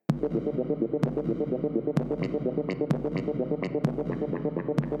Hello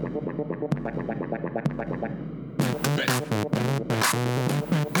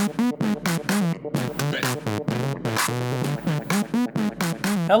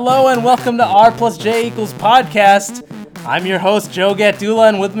and welcome to R plus J equals podcast. I'm your host, Joe Gatdula,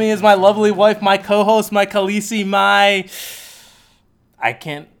 and with me is my lovely wife, my co-host, my Khaleesi, I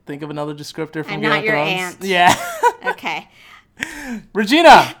can't think of another descriptor from Game of Thrones. I'm not your aunt. Yeah. Okay.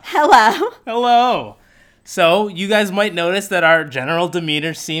 Regina. Hello. Hello. So, you guys might notice that our general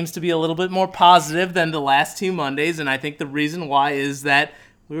demeanor seems to be a little bit more positive than the last two Mondays, and I think the reason why is that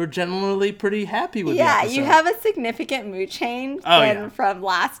we were generally pretty happy with the episode. Yeah, you have a significant mood change from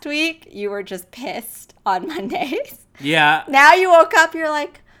last week. You were just pissed on Mondays. Yeah. Now you woke up, you're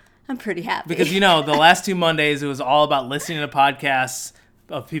like, I'm pretty happy. Because, the last two Mondays, it was all about listening to podcasts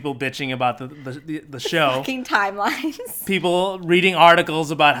of people bitching about the show. Fucking timelines. People reading articles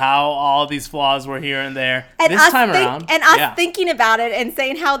about how all these flaws were here and there. And this time around. And us thinking about it and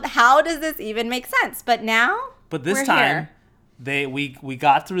saying, how does this even make sense? But now, this time, we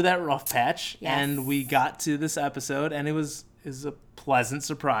got through that rough patch, and we got to this episode, and it was a pleasant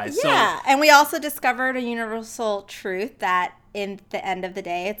surprise. Yeah, and we also discovered a universal truth that in the end of the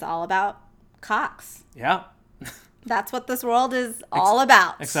day, it's all about cocks. Yeah. That's what this world is all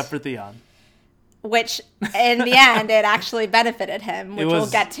about. Except for Theon. Which, in the end, it actually benefited him, which we'll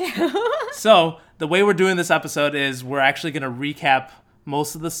get to. So, the way we're doing this episode is we're actually going to recap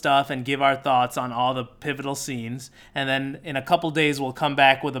most of the stuff and give our thoughts on all the pivotal scenes. And then in a couple days, we'll come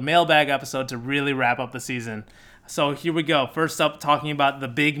back with a mailbag episode to really wrap up the season. So here we go. First up, talking about the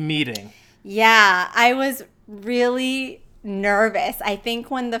big meeting. Yeah, I was really nervous. I think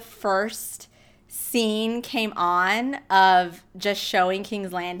when the first scene came on of just showing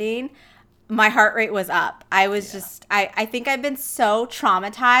King's Landing, my heart rate was up. I was I think I've been so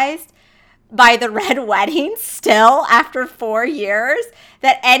traumatized by the Red Wedding still after 4 years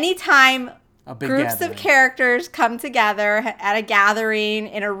that anytime groups of characters come together at a gathering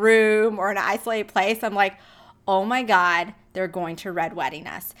in a room or in an isolated place, I'm like, oh my God, they're going to Red Wedding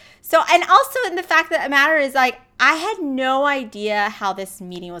us. So, and also in the fact that the matter is, like, I had no idea how this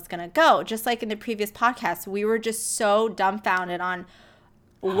meeting was going to go. Just like in the previous podcast, we were just so dumbfounded on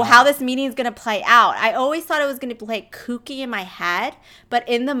how this meeting is going to play out. I always thought it was going to play kooky in my head, but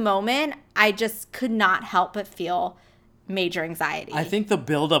in the moment, I just could not help but feel major anxiety. I think the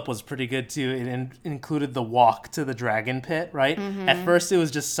buildup was pretty good too. It included the walk to the dragon pit, right? Mm-hmm. At first, it was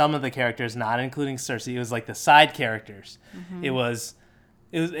just some of the characters, not including Cersei. It was like the side characters. Mm-hmm.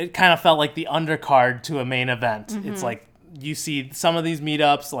 It kind of felt like the undercard to a main event. Mm-hmm. It's like you see some of these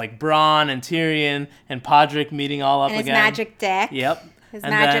meetups, like Bronn and Tyrion and Podrick meeting all up and again. His magic dick. Yep. His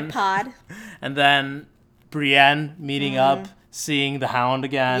magic pod. And then Brienne meeting up, seeing the Hound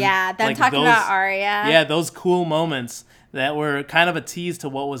again. Yeah, them talking about Arya. Yeah, those cool moments that were kind of a tease to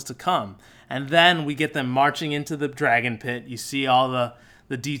what was to come. And then we get them marching into the dragon pit. You see all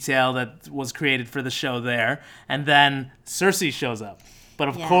the detail that was created for the show there. And then Cersei shows up. But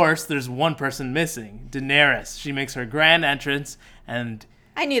of course, there's one person missing, Daenerys. She makes her grand entrance, and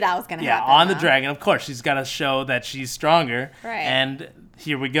I knew that was going to happen. Yeah, on the dragon. Of course, she's got to show that she's stronger. Right. And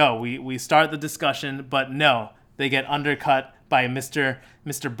here we go. We start the discussion, but no, they get undercut by Mr.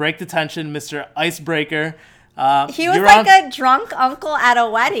 Break the Tension, Mr. Icebreaker. He was like a drunk uncle at a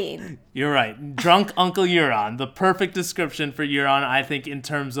wedding. You're right. Drunk Uncle Euron. The perfect description for Euron, I think, in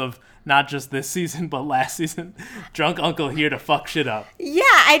terms of not just this season, but last season. Drunk uncle here to fuck shit up. Yeah,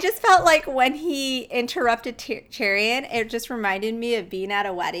 I just felt like when he interrupted Tyrion, it just reminded me of being at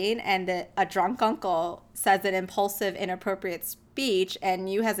a wedding and a drunk uncle says an impulsive, inappropriate speech, and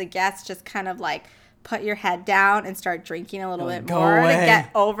you as a guest just kind of like put your head down and start drinking a little bit more to get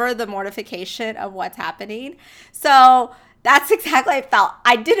over the mortification of what's happening. So that's exactly how I felt.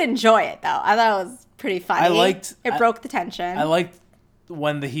 I did enjoy it, though. I thought it was pretty funny. It broke the tension. I liked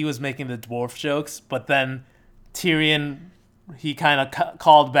when he was making the dwarf jokes, but then Tyrion, he kind of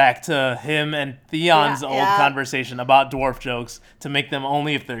called back to him and Theon's old conversation about dwarf jokes to make them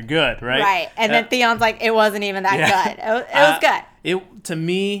only if they're good, right? Right. And then Theon's like, it wasn't even that good. It was good. To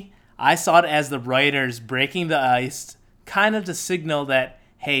me, I saw it as the writers breaking the ice, kind of to signal that,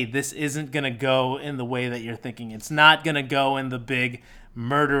 hey, this isn't going to go in the way that you're thinking. It's not going to go in the big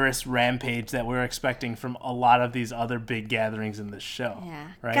murderous rampage that we're expecting from a lot of these other big gatherings in this show. Yeah.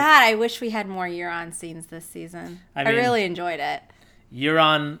 Right? God, I wish we had more Euron scenes this season. I really enjoyed it.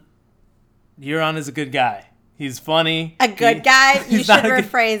 Euron is a good guy. He's funny. A good guy? You should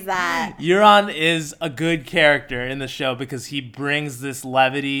rephrase that. Euron is a good character in the show because he brings this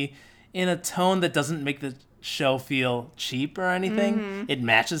levity in a tone that doesn't make the show feel cheap or anything. Mm-hmm. It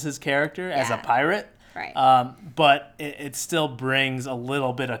matches his character as a pirate. Right. But it still brings a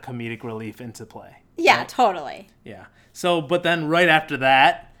little bit of comedic relief into play. Yeah, right? totally. Yeah. So, but then right after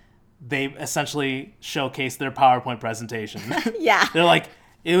that, they essentially showcase their PowerPoint presentation. Yeah. They're like,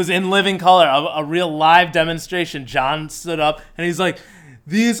 it was in living color, a real live demonstration. John stood up and he's like,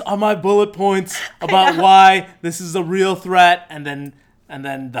 these are my bullet points about why this is a real threat. And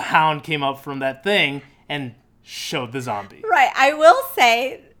then the Hound came up from that thing and showed the zombie. Right. I will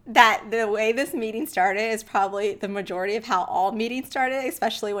say that the way this meeting started is probably the majority of how all meetings started,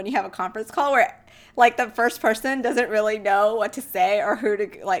 especially when you have a conference call where like the first person doesn't really know what to say or who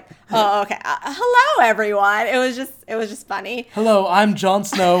to like. Oh, okay. Hello, everyone. It was just funny. Hello, I'm Jon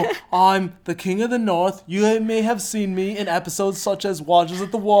Snow. I'm the King of the North. You may have seen me in episodes such as Watchers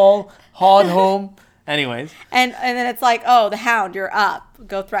at the Wall, Hard Home. Anyways. And then it's like, oh, the Hound, you're up.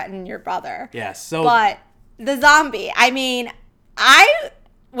 Go threaten your brother. Yeah. So. But the zombie. I mean, I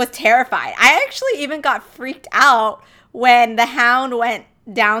was terrified. I actually even got freaked out when the Hound went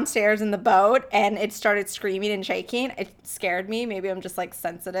downstairs in the boat and it started screaming and shaking. It scared me. Maybe I'm just like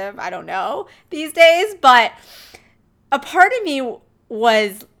sensitive. I don't know these days. But a part of me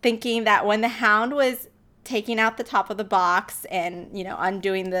was thinking that when the Hound was taking out the top of the box and, you know,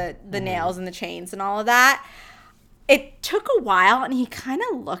 undoing the nails and the chains and all of that, it took a while and he kind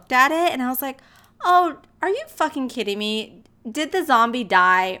of looked at it and I was like, oh, are you fucking kidding me? Did the zombie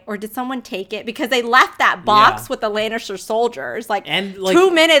die or did someone take it? Because they left that box with the Lannister soldiers like 2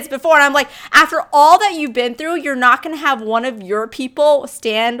 minutes before. And I'm like, after all that you've been through, you're not going to have one of your people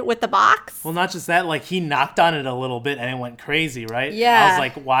stand with the box? Well, not just that, like he knocked on it a little bit and it went crazy, right? Yeah. I was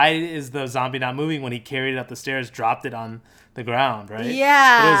like, why is the zombie not moving when he carried it up the stairs, dropped it on the ground, right?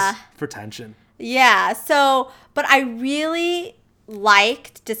 Yeah. But it was for tension. Yeah. So, but I really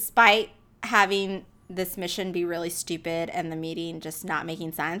liked, despite having this mission be really stupid and the meeting just not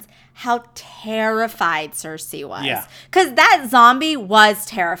making sense, how terrified Cersei was. Yeah. Because that zombie was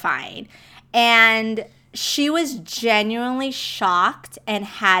terrifying. And she was genuinely shocked and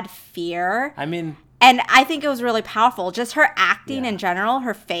had fear. I mean... And I think it was really powerful. Just her acting in general,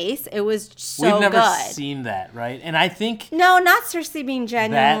 her face, it was so good. We've never seen that, right? And I think... No, not Cersei being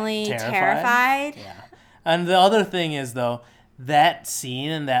genuinely terrified. Yeah. And the other thing is, though, that scene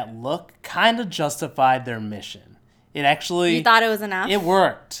and that look kind of justified their mission. It actually... You thought it was enough? It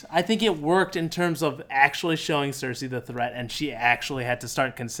worked. I think it worked in terms of actually showing Cersei the threat, and she actually had to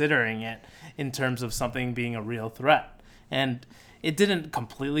start considering it in terms of something being a real threat. And it didn't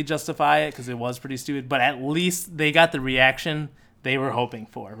completely justify it because it was pretty stupid, but at least they got the reaction they were hoping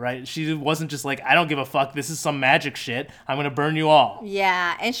for, right? She wasn't just like, I don't give a fuck, this is some magic shit, I'm gonna burn you all.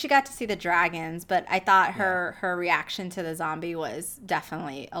 Yeah, and she got to see the dragons, but I thought her reaction to the zombie was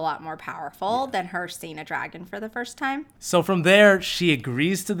definitely a lot more powerful than her seeing a dragon for the first time. So from there, she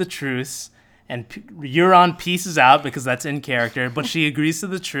agrees to the truce, and Euron pieces out because that's in character, but she agrees to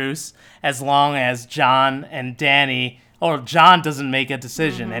the truce as long as Jon and Dany, or Jon doesn't make a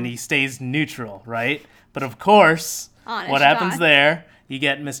decision and he stays neutral, right? But of course... Honest what happens John. there, you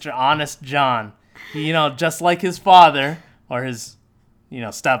get Mr. Honest John. He, you know, just like his father, or his, you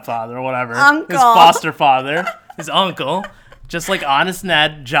know, stepfather, or whatever. Uncle. His foster father, his uncle. Just like Honest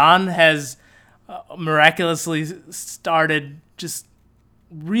Ned, John has miraculously started just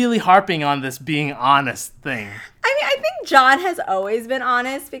really harping on this being honest thing. I mean, I think Jon has always been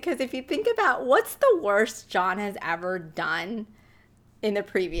honest, because if you think about what's the worst Jon has ever done in the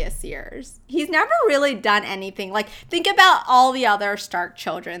previous years, he's never really done anything. Like, think about all the other Stark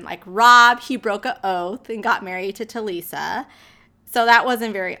children. Like Robb, he broke an oath and got married to Talisa, so that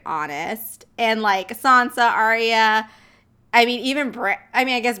wasn't very honest. And like Sansa, Arya, I mean, even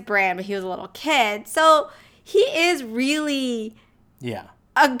I guess Bran, but he was a little kid, so he is really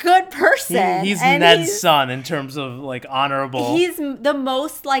a good person. He's Ned's son in terms of like honorable. He's the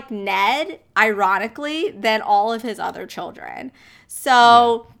most like Ned, ironically, than all of his other children.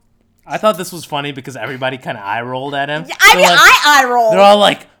 So I thought this was funny because everybody kind of eye rolled at him. I mean, I eye rolled. They're all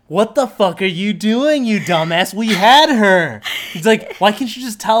like, "What the fuck are you doing, you dumbass? We had her." He's like, "Why can't you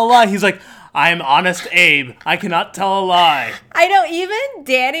just tell a lie?" He's like, "I am honest Abe. I cannot tell a lie." I know. Even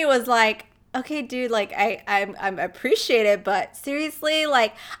Dany was like, "Okay, dude, like I'm appreciate it, but seriously,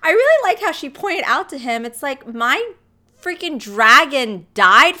 like I really like how she pointed out to him. It's like, my freaking dragon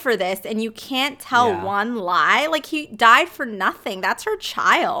died for this, and you can't tell one lie. Like, he died for nothing. That's her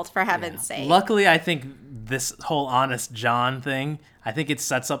child, for heaven's sake." Luckily, I think this whole Honest John thing, I think it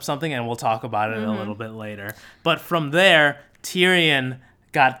sets up something, and we'll talk about it a little bit later. But from there, Tyrion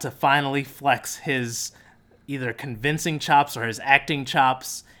got to finally flex his either convincing chops or his acting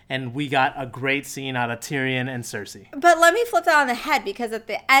chops, and we got a great scene out of Tyrion and Cersei. But let me flip that on the head, because at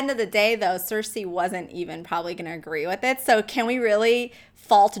the end of the day, though, Cersei wasn't even probably going to agree with it. So can we really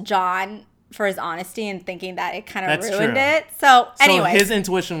fault Jon for his honesty and thinking that it kind of ruined it? So anyway, his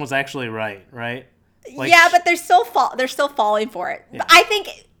intuition was actually right? Like, yeah, but they're still falling for it. Yeah. But I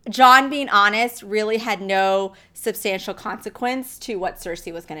think Jon being honest really had no substantial consequence to what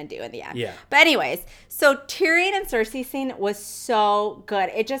Cersei was going to do in the end. Yeah. But anyways, so Tyrion and Cersei scene was so good.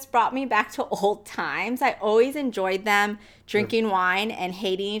 It just brought me back to old times. I always enjoyed them drinking wine and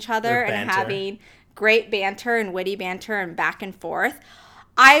hating each other and having great banter and witty banter and back and forth.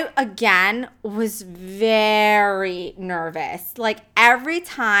 I, again, was very nervous. Like, every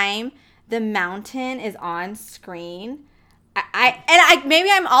time the Mountain is on screen, maybe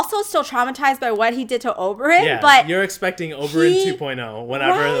I'm also still traumatized by what he did to Oberyn, but you're expecting Oberyn 2.0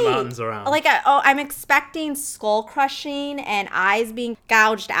 whenever the Mountain's around. Like, I'm expecting skull crushing and eyes being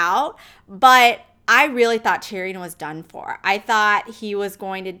gouged out, but I really thought Tyrion was done for. I thought they were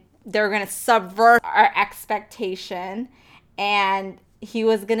going to subvert our expectation, and he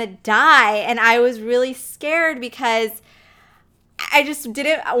was going to die, and I was really scared because I just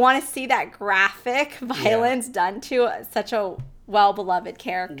didn't want to see that graphic violence done to such a well-beloved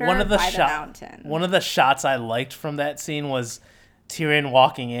character by the Mountain. One of the shots I liked from that scene was Tyrion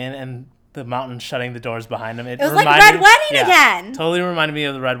walking in and the Mountain shutting the doors behind him. It was like Red Wedding again. Totally reminded me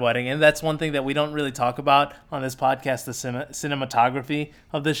of the Red Wedding. And that's one thing that we don't really talk about on this podcast, the cinematography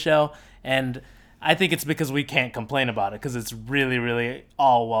of this show. And I think it's because we can't complain about it, because it's really, really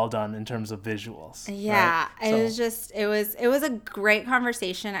all well done in terms of visuals. Yeah, right? It was a great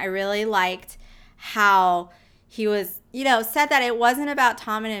conversation. I really liked how he was, said that it wasn't about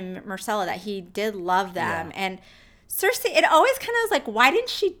Tommen and Myrcella, that he did love them. Yeah. And Cersei, it always kind of was like, why didn't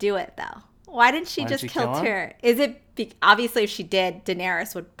she do it though? Why didn't she just kill Tyrion? Is it obviously if she did,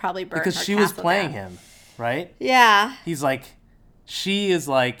 Daenerys would probably burn her castle down. Because she was playing him, right? Yeah. She is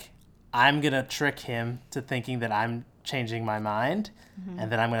like, I'm going to trick him to thinking that I'm changing my mind, and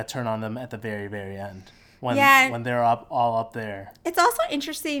then I'm going to turn on them at the very, very end when they're all up there. It's also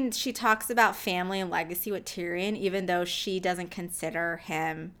interesting she talks about family and legacy with Tyrion, even though she doesn't consider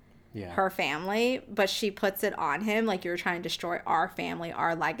him her family, but she puts it on him like, you're trying to destroy our family,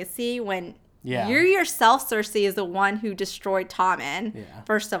 our legacy, when you yourself, Cersei, is the one who destroyed Tommen,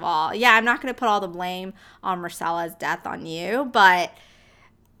 first of all. Yeah, I'm not going to put all the blame on Myrcella's death on you, but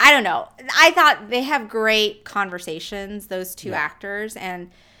I don't know. I thought they have great conversations, those two actors,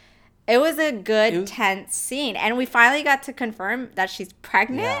 and it was a good, tense scene. And we finally got to confirm that she's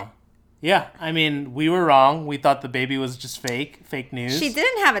pregnant. Yeah. I mean, we were wrong. We thought the baby was just fake news. She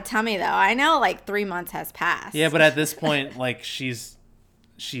didn't have a tummy, though. I know, 3 months has passed. Yeah, but at this point, she's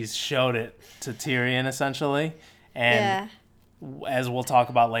showed it to Tyrion, essentially. And as we'll talk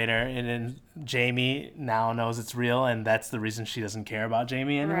about later, and Jaime now knows it's real, and that's the reason she doesn't care about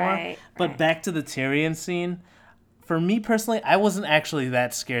Jaime anymore. Right, but back to the Tyrion scene, for me personally, I wasn't actually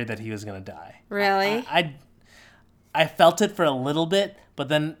that scared that he was going to die. Really? I felt it for a little bit, but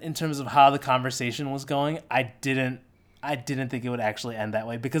then in terms of how the conversation was going, I didn't think it would actually end that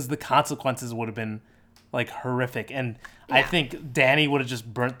way, because the consequences would have been horrific, and I think Dany would have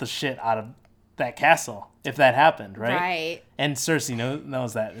just burnt the shit out of that castle if that happened, right? Right. And Cersei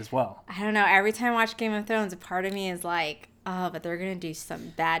knows that as well. I don't know. Every time I watch Game of Thrones, a part of me is like, oh, but they're going to do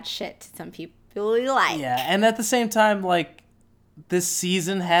some bad shit to some people we like. Yeah, and at the same time, this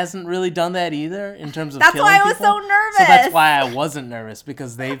season hasn't really done that either in terms of That's killing why I was people. so nervous. So that's why I wasn't nervous,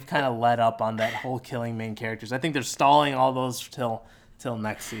 because they've kind of let up on that whole killing main characters. I think they're stalling all those till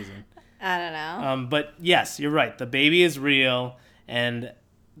next season. I don't know. But yes, you're right. The baby is real, and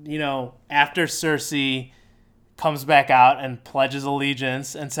after Cersei comes back out and pledges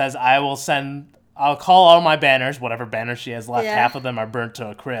allegiance and says, I'll call all my banners, whatever banners she has left. Half of them are burnt to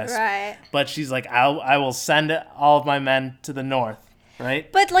a crisp. Right. But she's like, I will send all of my men to the north,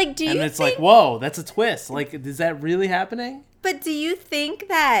 right? But do you And it's whoa, that's a twist. Is that really happening? But do you think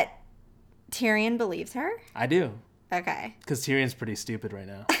that Tyrion believes her? I do. Okay. Because Tyrion's pretty stupid right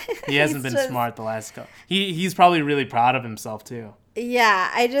now. He hasn't been smart the last couple. He's probably really proud of himself too. Yeah,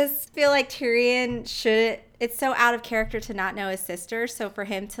 I just feel like Tyrion it's so out of character to not know his sister. So for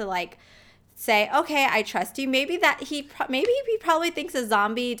him to say, okay, I trust you. Maybe he probably thinks a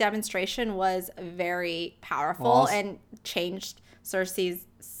zombie demonstration was very powerful and changed Cersei's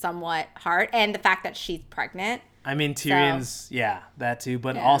somewhat heart. And the fact that she's pregnant. I mean, Tyrion's, that too.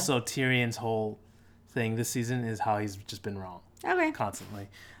 But also Tyrion's whole thing this season is how he's just been wrong. Okay. Constantly.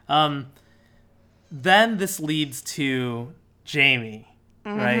 Then this leads to Jaime.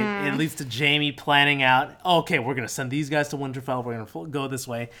 right? It leads to Jamie planning out, okay, we're going to send these guys to Winterfell. We're going to go this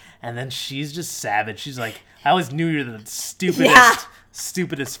way. And then she's just savage. She's like, I always knew you're the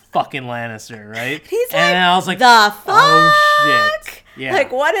stupidest fucking Lannister, right? He's and like, I was like, the fuck? Oh, shit. Yeah.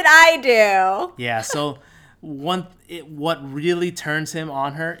 Like, what did I do? Yeah, so what really turns him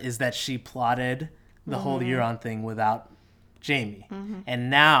on her is that she plotted the whole Euron thing without Jamie.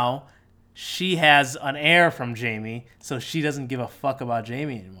 And now she has an heir from Jamie, so she doesn't give a fuck about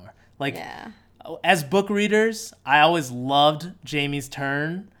Jamie anymore. Like, as book readers, I always loved Jamie's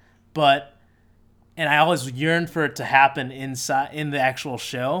turn, and I always yearned for it to happen in the actual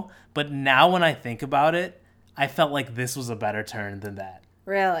show. But now when I think about it, I felt like this was a better turn than that.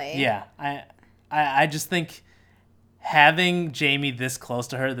 Really? Yeah, I just think having Jamie this close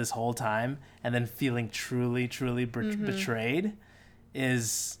to her this whole time and then feeling truly betrayed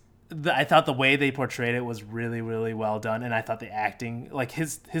is... I thought the way they portrayed it was really, really well done, and I thought the acting, like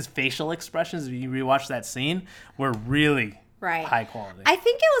his facial expressions, if you rewatch that scene, were really high quality. I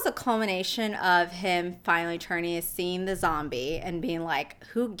think it was a culmination of him finally turning, seeing the zombie, and being like,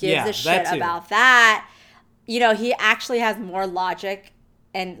 "Who gives a shit about that?" You know, he actually has more logic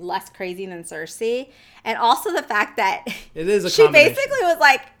and less crazy than Cersei, and also the fact that it is she basically was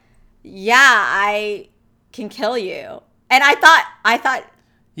like, "Yeah, I can kill you," and I thought.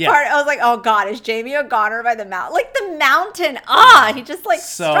 Yeah. I was like, oh God, is Jamie a goner by the mountain? Like the mountain, he just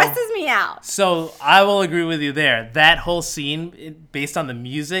stresses me out. So I will agree with you there. That whole scene, based on the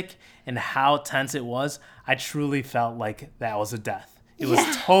music and how tense it was, I truly felt like that was a death. It was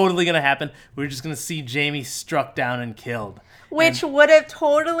totally going to happen. We were just going to see Jamie struck down and killed. Which would have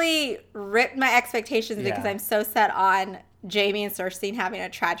totally ripped my expectations because I'm so set on Jamie and Cersei having a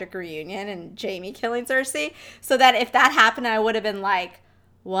tragic reunion and Jamie killing Cersei. So that if that happened, I would have been like,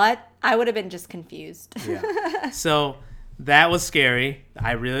 what? I would have been just confused. Yeah. So that was scary.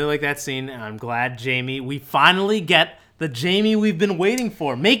 I really like that scene. And I'm glad we finally get the Jamie we've been waiting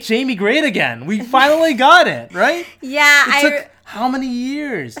for. Make Jamie great again. We finally got it, right? Yeah. It took how many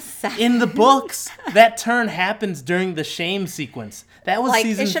years? In the books, that turn happens during the shame sequence. That was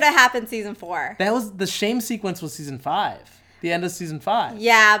it should have happened season 4. The shame sequence was season 5. The end of season 5.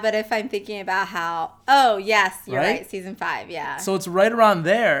 Yeah, but if I'm thinking about how... Oh, yes, you're right. Season 5, yeah. So it's right around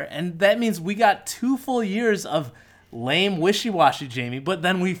there, and that means we got 2 full years of lame, wishy-washy Jamie, but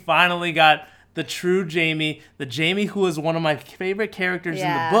then we finally got the true Jamie, the Jamie who is one of my favorite characters in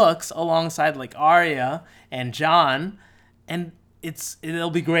the books, alongside like Arya and Jon, and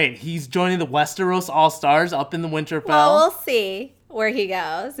it'll be great. He's joining the Westeros All-Stars up in the Winterfell. Well, we'll see where he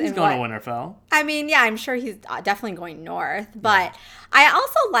goes. He's going to Winterfell. I mean, yeah, I'm sure he's definitely going north. But I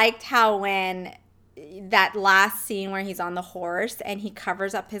also liked how when that last scene where he's on the horse and he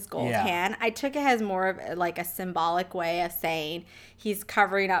covers up his gold hand, I took it as more of like a symbolic way of saying he's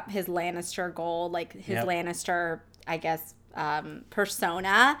covering up his Lannister gold, like his Lannister, I guess,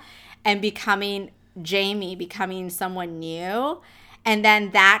 persona, and becoming someone new. And then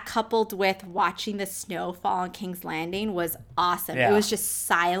that coupled with watching the snow fall on King's Landing was awesome. Yeah. It was just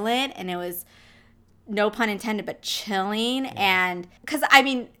silent and it was, no pun intended, but chilling. Yeah. And because, I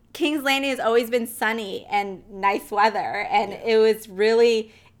mean, King's Landing has always been sunny and nice weather. And it was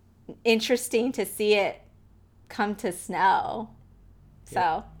really interesting to see it come to snow.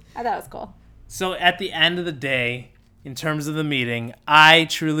 So I thought it was cool. So at the end of the day, in terms of the meeting, I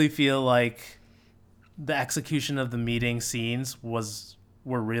truly feel like the execution of the meeting scenes were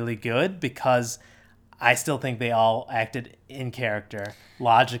really good because I still think they all acted in character,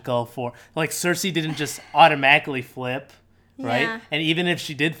 logical for like Cersei didn't just automatically flip, right? Yeah. And even if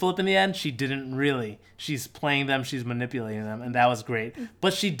she did flip in the end, she didn't really. She's playing them, she's manipulating them, and that was great.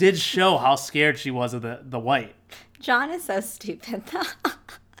 But she did show how scared she was of the white. Jon is so stupid though.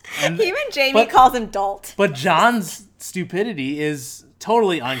 Even Jamie calls him dolt. But Jon's stupidity is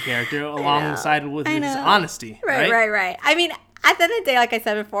totally on character alongside with his honesty. Right. I mean, at the end of the day, like I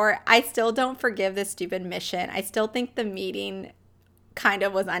said before, I still don't forgive this stupid mission. I still think the meeting kind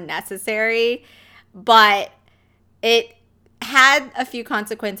of was unnecessary, but it had a few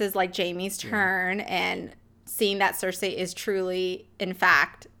consequences like Jamie's turn and seeing that Cersei is truly, in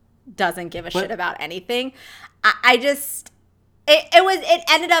fact, doesn't give a shit about anything. I just... It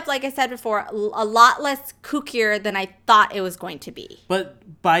ended up, like I said before, a lot less kookier than I thought it was going to be.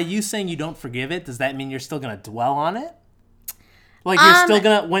 But by you saying you don't forgive it, does that mean you're still going to dwell on it? Like you're still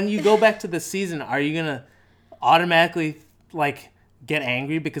going to, when you go back to the season, are you going to automatically like get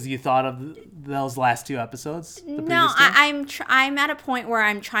angry because you thought of those last 2 episodes? No, I'm at a point where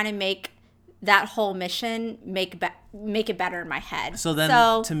I'm trying to make that whole mission make it better in my head. So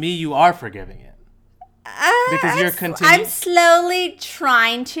then to me, you are forgiving it. Because you're continuing. I'm slowly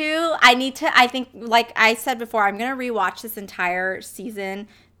trying to. I think, like I said before, I'm going to rewatch this entire season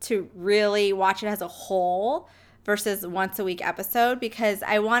to really watch it as a whole versus once a week episode, because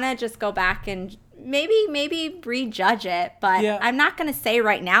I want to just go back and maybe rejudge it. But I'm not going to say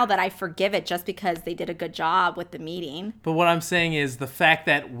right now that I forgive it just because they did a good job with the meeting. But what I'm saying is the fact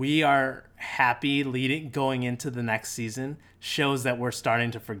that we are happy going into the next season shows that we're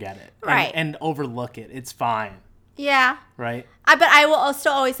starting to forget it. Right. And overlook it. It's fine. Yeah. Right? But I will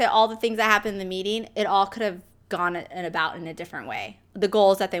still always say all the things that happened in the meeting, it all could have gone about in a different way. The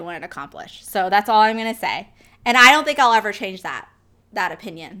goals that they wanted to accomplish. So that's all I'm going to say. And I don't think I'll ever change that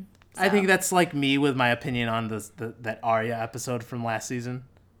opinion. So. I think that's like me with my opinion on that Arya episode from last season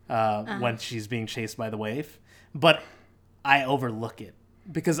when she's being chased by the wave. But I overlook it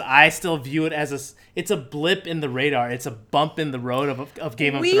because I still view it as it's a blip in the radar. It's a bump in the road of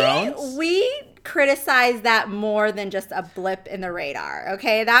Game of Thrones. We criticize that more than just a blip in the radar,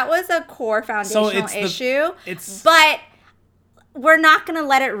 okay? That was a core foundational issue. But we're not going to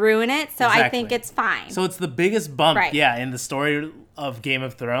let it ruin it, so exactly. I think it's fine. So it's the biggest bump, in the story of Game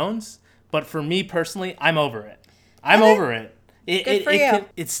of Thrones. But for me personally, I'm over it. I'm over it.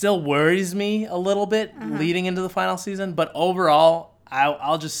 It still worries me a little bit leading into the final season, but overall,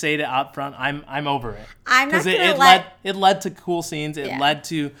 I'll just say it out front. I'm over it. I'm not gonna it led to cool scenes. It led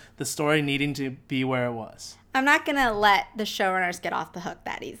to the story needing to be where it was. I'm not going to let the showrunners get off the hook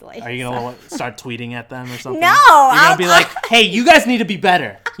that easily. Are you going to start tweeting at them or something? No. You're going to be like, hey, you guys need to be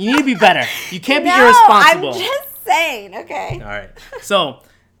better. You need to be better. You can't be irresponsible. I'm just saying. Okay. All right. So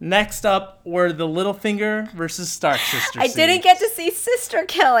next up were the Littlefinger versus Stark sisters. I didn't get to see sister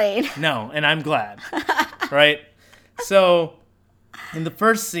killing. No, and I'm glad. Right? So in the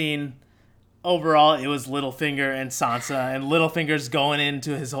first scene, overall, it was Littlefinger and Sansa, and Littlefinger's going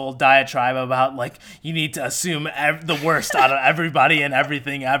into his whole diatribe about, like, you need to assume the worst out of everybody and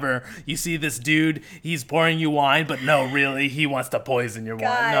everything ever. You see this dude, he's pouring you wine, but no, really, he wants to poison your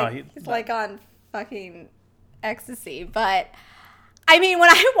wine. No, he's like on fucking ecstasy. But, I mean,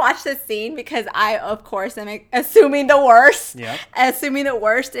 when I watch this scene, because I, of course, am assuming the worst, assuming the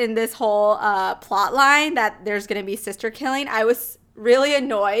worst in this whole plot line, that there's going to be sister killing, I was really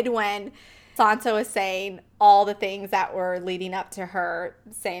annoyed when Sansa was saying all the things that were leading up to her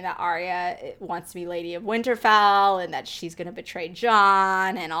saying that Arya wants to be Lady of Winterfell and that she's going to betray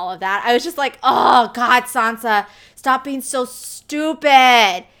Jon and all of that. I was just like, oh, God, Sansa, stop being so stupid.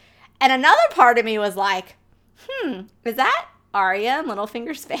 And another part of me was like, is that Arya and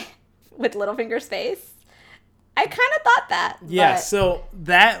Littlefinger's face? With Littlefinger's face? I kind of thought that. Yeah, so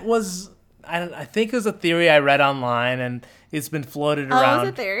that was, I think it was a theory I read online, and it's been floated around. Oh, it was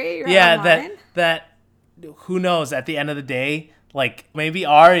a theory? You read online? that who knows, at the end of the day, like, maybe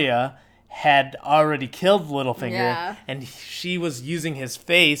Arya had already killed Littlefinger, and she was using his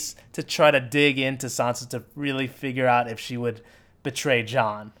face to try to dig into Sansa to really figure out if she would betray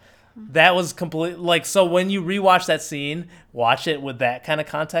Jon. That was complete, like, so when you rewatch that scene, watch it with that kind of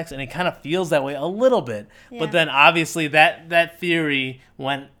context, and it kind of feels that way a little bit. Yeah. But then obviously that theory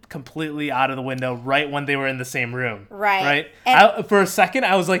went completely out of the window right when they were in the same room. Right. For a second,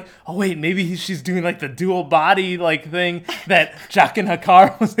 I was like, oh wait, maybe she's doing like the dual body like thing that Jaqen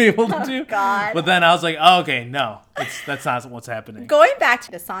H'ghar was able to do. God. But then I was like, oh, okay, no, that's not what's happening. Going back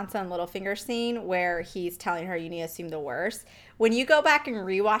to the Sansa and Littlefinger scene where he's telling her you need to assume the worst, when you go back and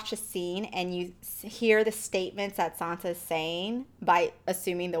rewatch the scene and you hear the statements that Sansa is saying by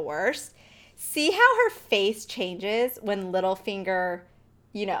assuming the worst, see how her face changes when Littlefinger,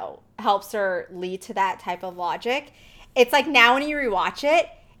 you know, helps her lead to that type of logic. It's like now when you rewatch it,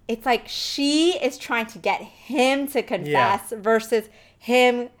 it's like she is trying to get him to confess versus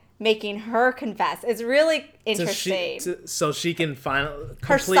him making her confess. It's really interesting. So she can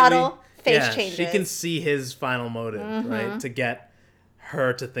her subtle face changes. She can see his final motive, right? To get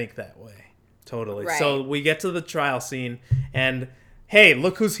her to think that way. Totally. Right. So we get to the trial scene, and hey,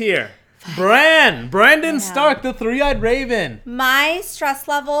 look who's here. Brandon Stark, the three-eyed raven. My stress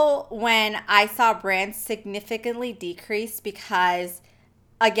level when I saw Bran significantly decreased because,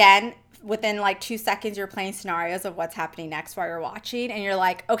 again, within like 2 seconds, you're playing scenarios of what's happening next while you're watching. And you're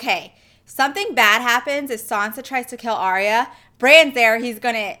like, okay, something bad happens if Sansa tries to kill Arya. Bran's there. He's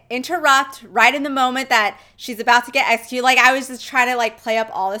going to interrupt right in the moment that she's about to get executed. Like, I was just trying to like play up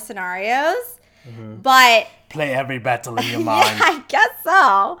all the scenarios. But play every battle in your mind. Yeah, I guess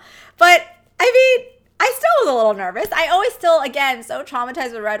so. But, I mean, I still was a little nervous. I always still, again, so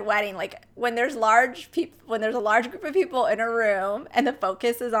traumatized with Red Wedding. Like, when there's a large group of people in a room and the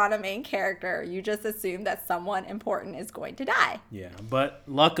focus is on a main character, you just assume that someone important is going to die. Yeah, but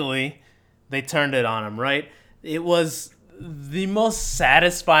luckily, they turned it on him, right? It was the most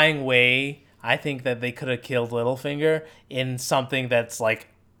satisfying way I think that they could have killed Littlefinger in something that's like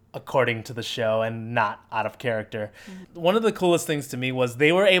according to the show and not out of character. One of the coolest things to me was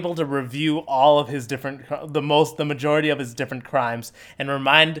they were able to review all of his the majority of his different crimes and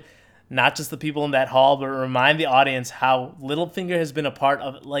remind not just the people in that hall, but remind the audience how Littlefinger has been a part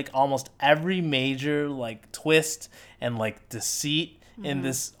of like almost every major like twist and like deceit in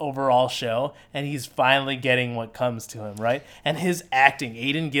this overall show, and he's finally getting what comes to him, right? And his acting,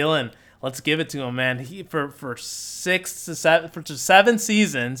 Aidan Gillen, let's give it to him, man. He for 7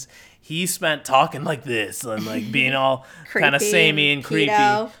 seasons, he spent talking like this and like being all kind of samey and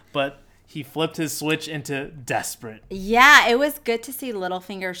creepy, but he flipped his switch into desperate. Yeah, it was good to see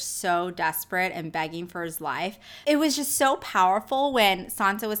Littlefinger so desperate and begging for his life. It was just so powerful when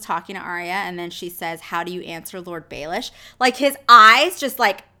Sansa was talking to Arya and then she says, "How do you answer Lord Baelish?" Like his eyes just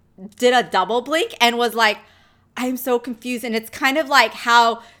like did a double blink and was like, I'm so confused. And it's kind of like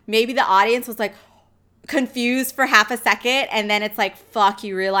how maybe the audience was like confused for half a second and then it's like, fuck,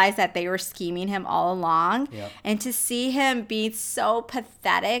 you realize that they were scheming him all along. Yep. And to see him be so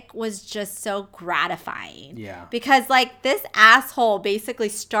pathetic was just so gratifying. Yeah. Because like this asshole basically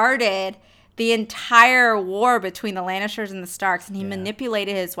started the entire war between the Lannisters and the Starks, and he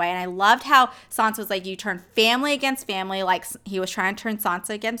manipulated his way. And I loved how Sansa was like, you turn family against family, like he was trying to turn Sansa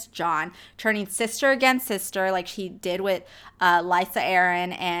against Jon, turning sister against sister, like he did with Lysa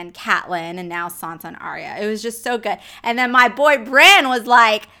Arryn and Catelyn, and now Sansa and Arya. It was just so good. And then my boy Bran was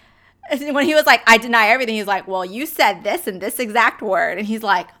like, when he was like, I deny everything, he's like, well, you said this and this exact word. And he's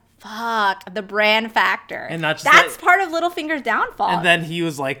like, fuck, the Bran factor. And not just that's part of Littlefinger's downfall. And then he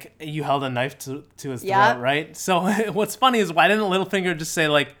was like, you held a knife to his throat, right? So what's funny is why didn't Littlefinger just say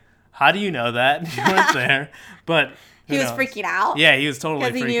like, how do you know that? You weren't there. But he was freaking out. Yeah, he was totally freaking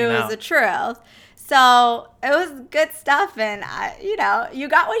out. Because he knew it was the truth. So it was good stuff. And, you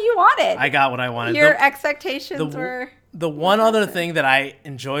got what you wanted. I got what I wanted. Your expectations were... The one other thing that I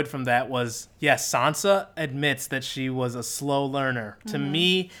enjoyed from that was, yes, Sansa admits that she was a slow learner. To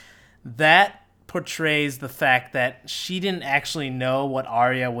me, that portrays the fact that she didn't actually know what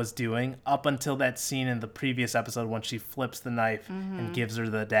Arya was doing up until that scene in the previous episode when she flips the knife and gives her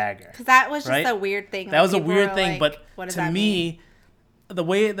the dagger. Because that was just a weird thing. That was a weird thing, but to me, the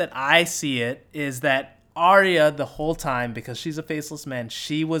way that I see it is that Arya the whole time, because she's a faceless man,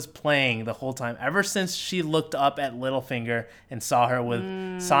 she was playing the whole time. Ever since she looked up at Littlefinger and saw her with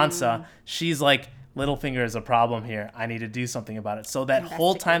Sansa, she's like, Littlefinger is a problem here. I need to do something about it. So that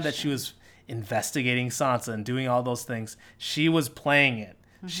whole time that she was investigating Sansa and doing all those things, she was playing it.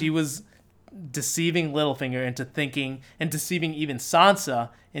 She was deceiving Littlefinger into thinking, and deceiving even Sansa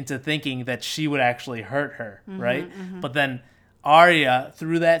into thinking that she would actually hurt her, right? But then Arya,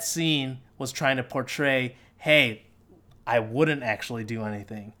 through that scene, was trying to portray, hey, I wouldn't actually do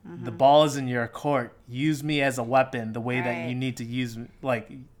anything. The ball is in your court. Use me as a weapon the way that you need to use, like,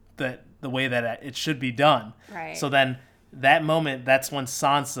 the way that it should be done. Right. So then that moment, that's when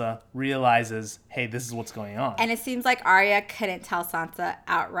Sansa realizes, hey, this is what's going on. And it seems like Arya couldn't tell Sansa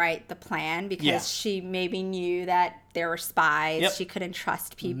outright the plan because she maybe knew that there were spies. Yep. She couldn't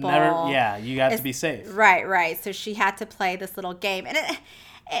trust people. You got to be safe. Right. So she had to play this little game. And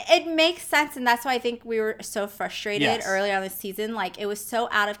it makes sense, and that's why I think we were so frustrated early on this season. Like, it was so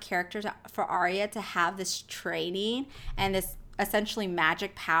out of character for Arya to have this training and this essentially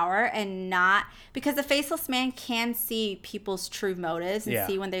magic power, and not because the faceless man can see people's true motives and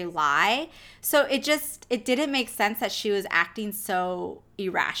see when they lie. So it didn't make sense that she was acting so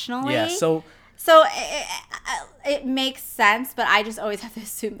irrationally. Yeah. So it makes sense, but I just always have to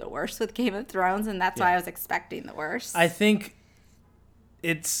assume the worst with Game of Thrones, and that's why I was expecting the worst. I think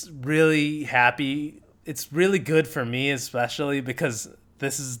it's really good for me, especially because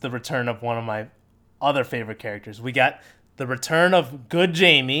this is the return of one of my other favorite characters. We got the return of good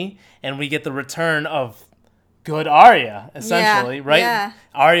Jaime, and we get the return of good Arya, essentially, right? Yeah.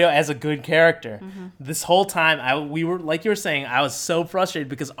 Arya as a good character. This whole time, we were, like you were saying, I was so frustrated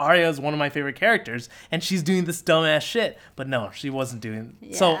because Arya is one of my favorite characters, and she's doing this dumbass shit. But no, she wasn't doing.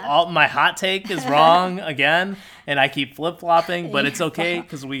 So my hot take is wrong again, and I keep flip-flopping, but it's okay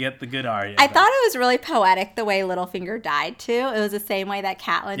because we get the good Arya. I thought it was really poetic the way Littlefinger died, too. It was the same way that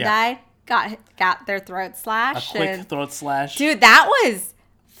Catelyn died. Got their throat slashed. A quick throat slash. Dude, that was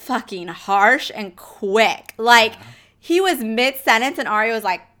fucking harsh and quick. Like, he was mid-sentence and Arya was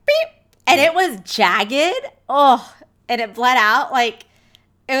like, beep. And it was jagged. Oh, and it bled out. Like,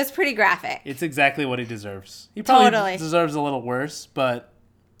 it was pretty graphic. It's exactly what he deserves. He probably deserves a little worse, but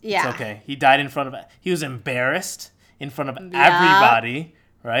it's okay. He died in front of... He was embarrassed in front of everybody,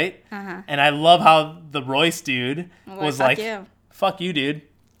 right? And I love how the Royce dude was like, fuck you, dude.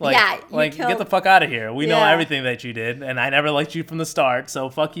 Like, get the fuck out of here. We know everything that you did, and I never liked you from the start, so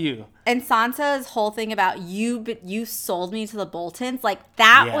fuck you. And Sansa's whole thing about you sold me to the Boltons, like,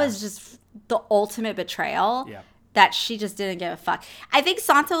 that was just the ultimate betrayal that she just didn't give a fuck. I think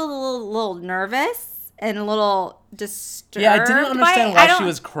Sansa was a little nervous and a little disturbed. Yeah, I didn't understand why she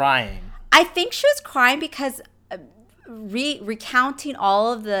was crying. I think she was crying because recounting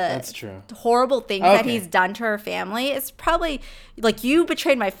all of the horrible things that he's done to her family. It's probably like, you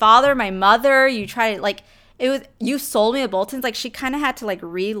betrayed my father, my mother. You tried to, like, you sold me to Boltons. Like, she kind of had to, like,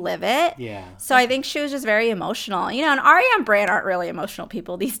 relive it. Yeah. So I think she was just very emotional. You know, and Arya and Bran aren't really emotional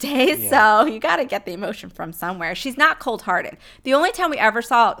people these days. Yeah. So you got to get the emotion from somewhere. She's not cold-hearted. The only time we ever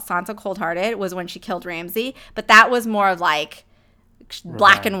saw Sansa cold-hearted was when she killed Ramsay. But that was more of, like,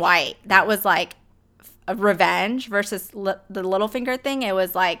 black and white. That was, like, a revenge versus the Littlefinger thing. It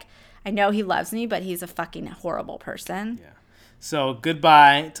was like, I know he loves me, but he's a fucking horrible person. Yeah. So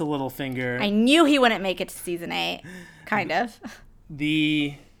goodbye to Littlefinger. I knew he wouldn't make it to season 8, kind of.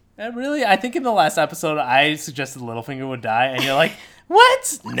 I think in the last episode I suggested Littlefinger would die, and you're like,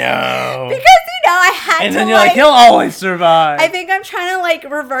 what? No. Because, you know, I had to, and then you're like, he'll always survive. I think I'm trying to, like,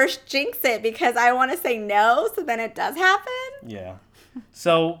 reverse jinx it because I want to say no, so then it does happen. Yeah.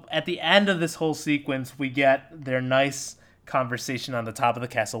 So at the end of this whole sequence, we get their nice conversation on the top of the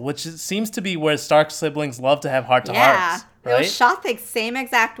castle, which seems to be where Stark siblings love to have heart-to-hearts. Right? It was shot the same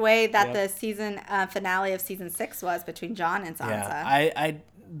exact way that the season finale of season 6 was between Jon and Sansa. Yeah,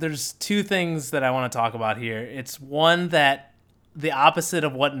 there's two things that I want to talk about here. It's one that the opposite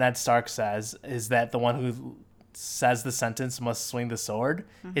of what Ned Stark says is that the one who says the sentence must swing the sword.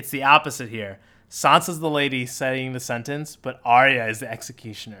 Mm-hmm. It's the opposite here. Sansa's the lady saying the sentence, but Arya is the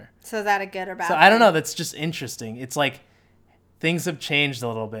executioner. So is that a good or bad thing? I don't know. That's just interesting. It's like things have changed a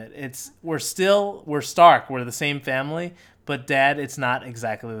little bit. We're Stark. We're the same family, but Dad, it's not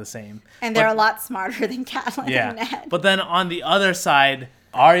exactly the same. And they're a lot smarter than Catelyn and Ned. But then on the other side,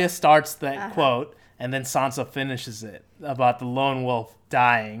 Arya starts that quote, and then Sansa finishes it about the lone wolf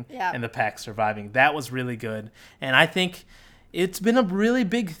dying and the pack surviving. That was really good. And I think it's been a really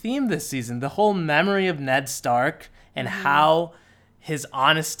big theme this season. The whole memory of Ned Stark and how his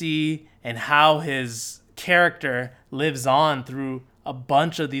honesty and how his character lives on through a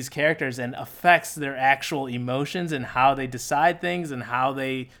bunch of these characters and affects their actual emotions and how they decide things and how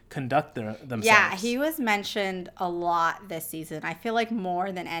they conduct themselves. Yeah, he was mentioned a lot this season. I feel like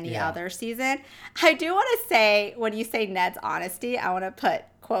more than any other season. I do want to say, when you say Ned's honesty, I want to put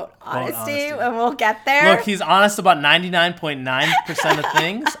quote honesty, and we'll get there. Look, he's honest about 99.9% of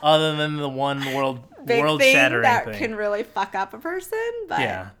things other than the one world-shattering thing that can really fuck up a person. But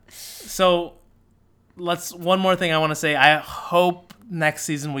yeah. So one more thing I want to say. I hope next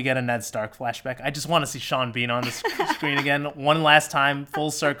season we get a Ned Stark flashback. I just want to see Sean Bean on the screen again. One last time,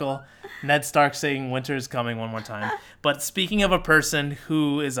 full circle. Ned Stark saying winter is coming one more time. But speaking of a person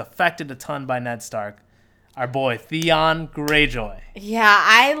who is affected a ton by Ned Stark, our boy Theon Greyjoy. Yeah,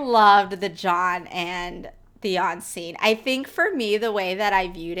 I loved the Jon and Theon scene. I think for me, the way that I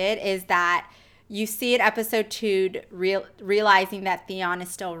viewed it is that you see in episode 2 realizing that Theon is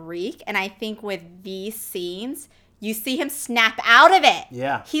still Reek. And I think with these scenes, you see him snap out of it.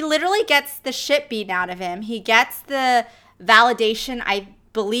 Yeah. He literally gets the shit beaten out of him. He gets the validation I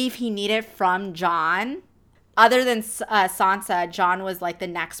believe he needed from Jon. Other than Sansa, Jon was like the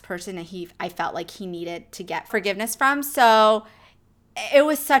next person I felt like he needed to get forgiveness from. So it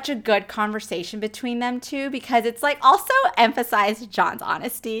was such a good conversation between them two because it's like also emphasized Jon's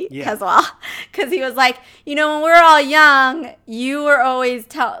honesty as well. Because he was like, you know, when we were all young, you were always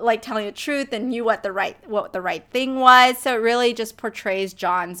telling the truth and knew what the right thing was. So it really just portrays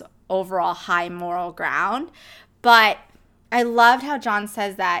Jon's overall high moral ground. But I loved how Jon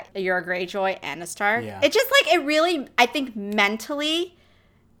says that you're a Greyjoy and a Stark. Yeah. It just like, it really, I think mentally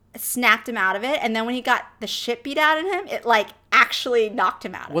snapped him out of it. And then when he got the shit beat out of him, it like actually knocked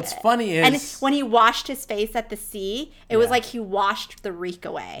him out of it. What's funny is... And when he washed his face at the sea, it was like he washed the reek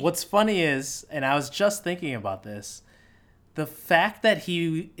away. What's funny is, and I was just thinking about this, the fact that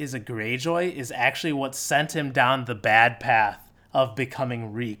he is a Greyjoy is actually what sent him down the bad path of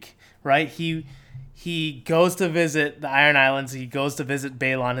becoming Reek, right? He goes to visit the Iron Islands, he goes to visit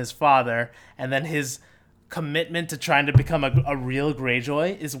Balon, his father, and then his commitment to trying to become a real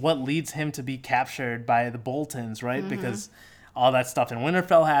Greyjoy is what leads him to be captured by the Boltons, right? Mm-hmm. Because all that stuff in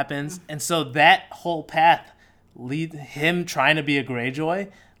Winterfell happens. Mm-hmm. And so that whole path, him trying to be a Greyjoy,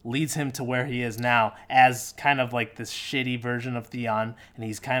 leads him to where he is now as kind of like this shitty version of Theon, and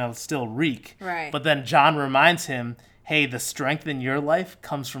he's kind of still Reek. Right. But then Jon reminds him, hey, the strength in your life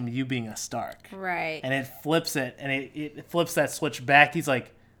comes from you being a Stark. Right. And it flips it, and it flips that switch back. He's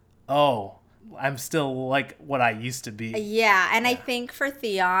like, oh, I'm still like what I used to be. Yeah, and I think for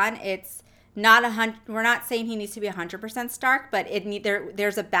Theon, it's not we're not saying he needs to be 100% Stark, but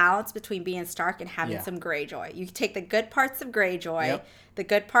there's a balance between being Stark and having some Greyjoy. You take the good parts of Greyjoy, the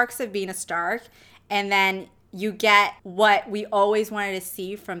good parts of being a Stark, and then you get what we always wanted to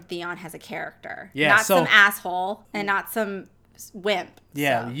see from Theon as a character. Yeah, not some asshole and not some wimp.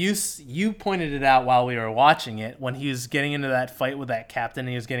 Yeah, so. You pointed it out while we were watching it when he was getting into that fight with that captain and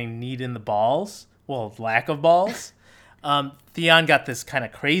he was getting kneed in the balls. Well, lack of balls. Theon got this kind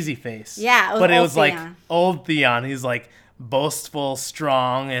of crazy face. Yeah, it was Theon. Like old Theon. He's like boastful,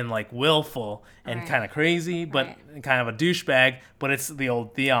 strong, and like willful and kind of crazy, but kind of a douchebag. But it's the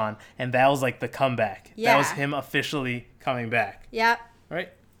old Theon, and that was like the comeback. Yeah. That was him officially coming back. Yep. Right.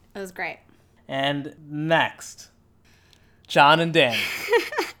 It was great. And next, Jon and Dany.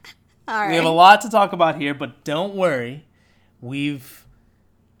 All right. We have a lot to talk about here, but don't worry, we've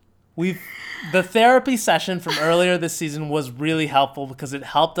the therapy session from earlier this season was really helpful because it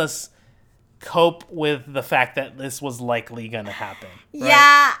helped us cope with the fact that this was likely going to happen. Right?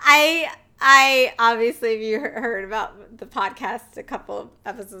 Yeah, I obviously, if you heard about the podcast a couple of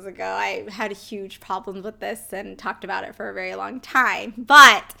episodes ago, I had huge problems with this and talked about it for a very long time.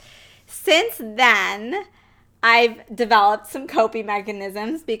 But since then, I've developed some coping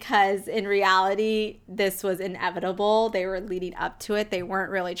mechanisms because in reality, this was inevitable. They were leading up to it. They weren't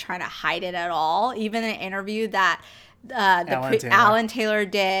really trying to hide it at all. Even an interview that Alan Taylor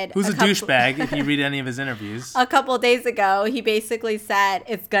did. Who's a douchebag if you read any of his interviews. A couple of days ago, he basically said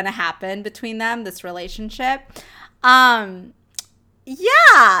it's going to happen between them, this relationship. Yeah,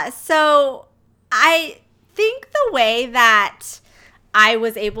 so I think the way that I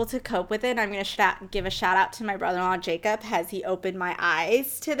was able to cope with it, and I'm going to give a shout out to my brother-in-law Jacob as he opened my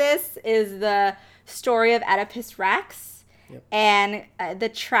eyes to this, is the story of Oedipus Rex and the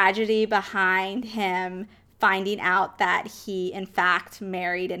tragedy behind him finding out that he, in fact,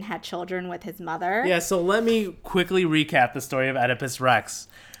 married and had children with his mother. Yeah, so let me quickly recap the story of Oedipus Rex.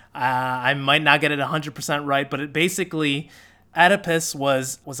 I might not get it 100% right, but it basically, Oedipus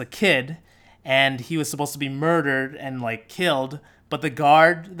was a kid, and he was supposed to be murdered and, like, killed, but the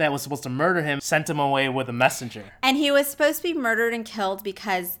guard that was supposed to murder him sent him away with a messenger. And he was supposed to be murdered and killed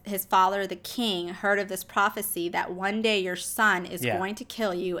because his father, the king, heard of this prophecy that one day your son is going to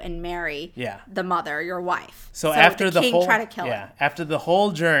kill you and marry the mother, your wife. So after the king whole tried to kill him. After the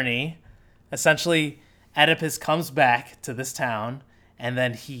whole journey, essentially Oedipus comes back to this town and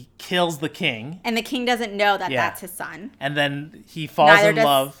then he kills the king. And the king doesn't know that that's his son. And then he falls in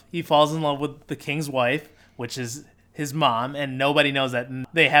love. He falls in love with the king's wife, which is his mom, and nobody knows that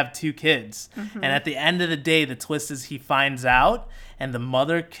they have 2 kids. Mm-hmm. And at the end of the day, the twist is he finds out, and the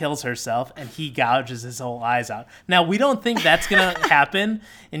mother kills herself, and he gouges his whole eyes out. Now, we don't think that's going to happen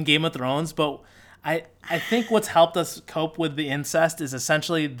in Game of Thrones, but I think what's helped us cope with the incest is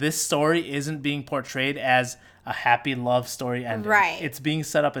essentially this story isn't being portrayed as a happy love story ending. Right. It's being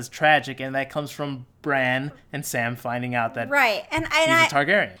set up as tragic, and that comes from Bran and Sam finding out that and he's a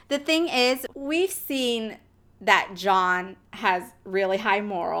Targaryen. The thing is, we've seen that Jon has really high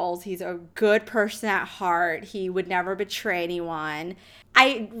morals. He's a good person at heart. He would never betray anyone.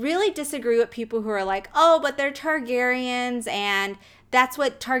 I really disagree with people who are like, oh, but they're Targaryens and that's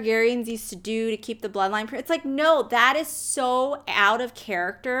what Targaryens used to do to keep the bloodline pure. It's like, no, that is so out of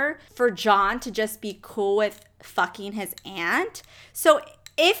character for Jon to just be cool with fucking his aunt. So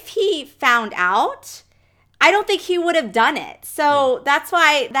if he found out, I don't think he would have done it. So that's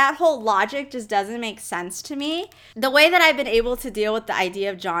why that whole logic just doesn't make sense to me. The way that I've been able to deal with the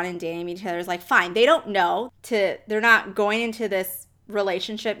idea of Jon and Dany meeting each other is like, fine, they don't know. They're not going into this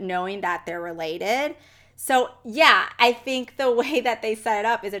relationship knowing that they're related. So, yeah, I think the way that they set it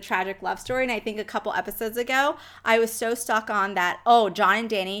up is a tragic love story. And I think a couple episodes ago, I was so stuck on that, oh, Jon and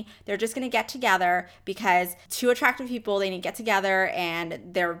Dany, they're just going to get together because 2 attractive people, they need to get together and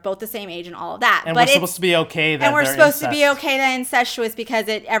they're both the same age and all of that. And we're supposed to be okay that And we're supposed to be okay that incestuous because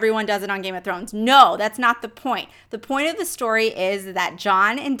everyone does it on Game of Thrones. No, that's not the point. The point of the story is that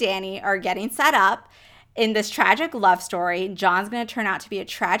Jon and Dany are getting set up in this tragic love story. Jon's going to turn out to be a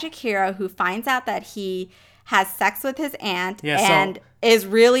tragic hero who finds out that he has sex with his aunt and is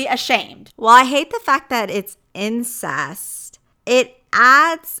really ashamed. While I hate the fact that it's incest, it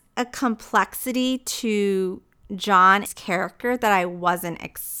adds a complexity to Jon's character that I wasn't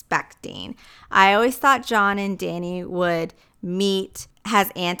expecting. I always thought Jon and Dany would meet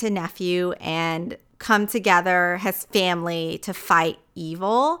as aunt and nephew and come together as family to fight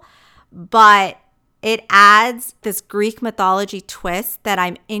evil, but it adds this Greek mythology twist that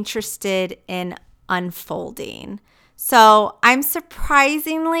I'm interested in unfolding. So I'm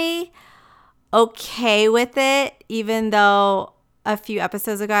surprisingly okay with it, even though a few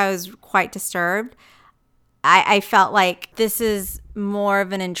episodes ago I was quite disturbed. I felt like this is more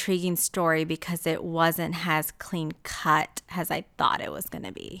of an intriguing story because it wasn't as clean cut as I thought it was going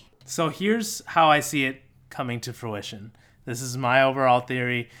to be. So here's how I see it coming to fruition. This is my overall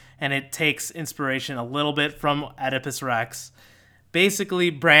theory, and it takes inspiration a little bit from Oedipus Rex.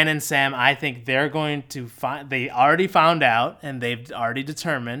 Basically, Bran and Sam, I think they're going to they already found out, and they've already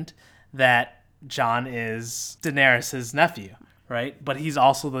determined that Jon is Daenerys' nephew, right? But he's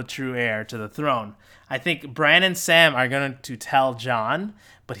also the true heir to the throne. I think Bran and Sam are going to tell Jon,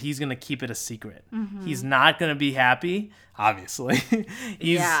 but he's going to keep it a secret. Mm-hmm. He's not going to be happy, obviously.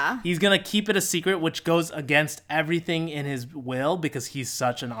 He's going to keep it a secret, which goes against everything in his will because he's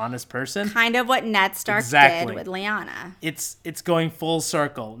such an honest person. Kind of what Ned Stark did with Lyanna. It's going full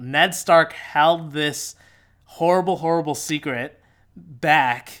circle. Ned Stark held this horrible, horrible secret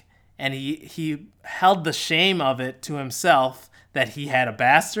back, and he held the shame of it to himself that he had a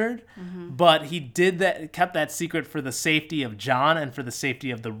bastard, but he kept that secret for the safety of Jon and for the safety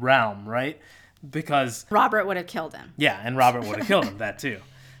of the realm, right? Because Robert would have killed him. Yeah, and Robert would have killed him, that too.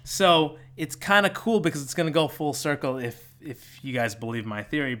 So it's kind of cool because it's going to go full circle if you guys believe my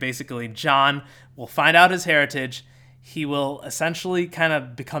theory. Basically, Jon will find out his heritage. He will essentially kind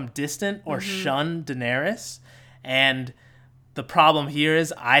of become distant or shun Daenerys, and the problem here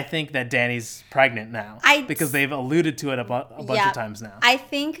is I think that Dany's pregnant now because they've alluded to it a bunch of times now. I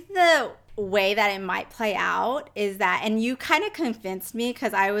think the way that it might play out is that, and you kind of convinced me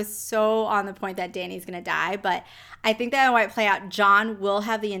because I was so on the point that Dany's going to die, but I think that it might play out. Jon will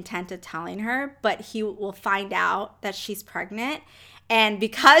have the intent of telling her, but he will find out that she's pregnant. And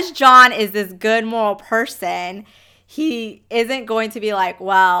because Jon is this good moral person, he isn't going to be like,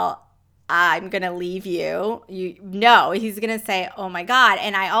 well, I'm going to leave you. No, he's going to say, oh my God.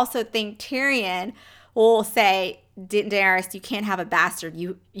 And I also think Tyrion will say, Daenerys, you can't have a bastard.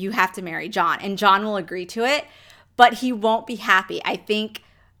 You have to marry Jon. And Jon will agree to it, but he won't be happy. I think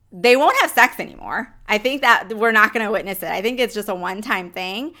they won't have sex anymore. I think that we're not going to witness it. I think it's just a one-time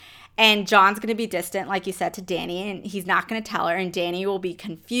thing. And Jon's going to be distant, like you said, to Dany, and he's not going to tell her. And Dany will be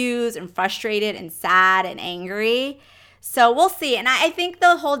confused and frustrated and sad and angry. So we'll see. And I think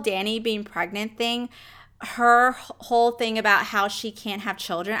the whole Dany being pregnant thing, her whole thing about how she can't have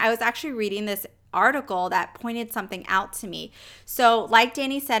children, I was actually reading this article that pointed something out to me. So like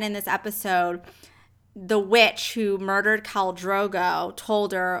Dany said in this episode, the witch who murdered Khal Drogo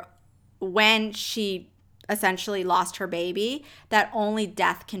told her when she essentially lost her baby that only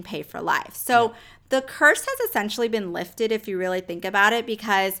death can pay for life. So the curse has essentially been lifted if you really think about it,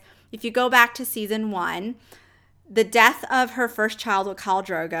 because if you go back to season 1, the death of her first child with Khal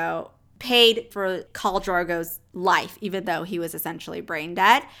Drogo paid for Khal Drogo's life, even though he was essentially brain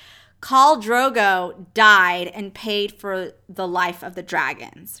dead. Khal Drogo died and paid for the life of the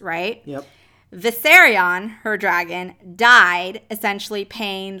dragons, right? Yep. Viserion, her dragon, died, essentially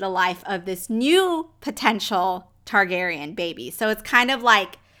paying the life of this new potential Targaryen baby. So it's kind of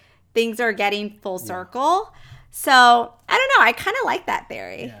like things are getting full circle. So I don't know. I kind of like that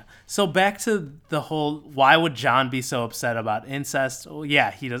theory. Yeah. So back to the whole, why would Jon be so upset about incest? Well,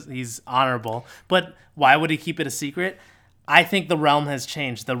 yeah, he's honorable, but why would he keep it a secret? I think the realm has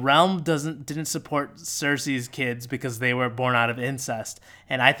changed. The realm didn't support Cersei's kids because they were born out of incest,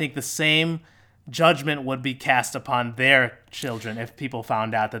 and I think the same judgment would be cast upon their children if people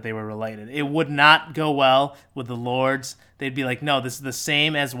found out that they were related. It would not go well with the lords. They'd be like, no, this is the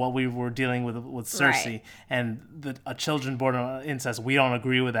same as what we were dealing with Cersei. Right. And children born of incest, we don't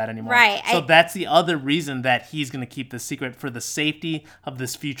agree with that anymore. Right. So that's the other reason that he's going to keep this secret, for the safety of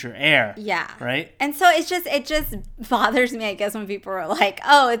this future heir. Yeah. Right? And so it just bothers me, I guess, when people are like,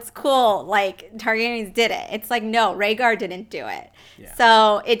 oh, it's cool, like Targaryens did it. It's like, no, Rhaegar didn't do it. Yeah.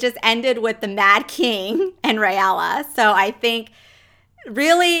 So it just ended with the Mad King and Rhaella. So I think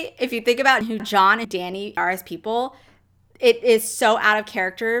really, if you think about who Jon and Dany are as people, it is so out of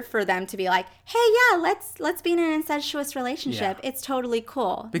character for them to be like, hey, yeah, let's be in an incestuous relationship. Yeah. It's totally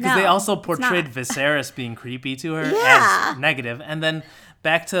cool. Because they also portrayed Viserys being creepy to her as negative. And then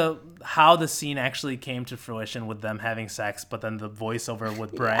back to how the scene actually came to fruition with them having sex, but then the voiceover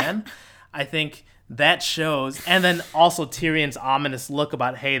with Bran, I think that shows. And then also Tyrion's ominous look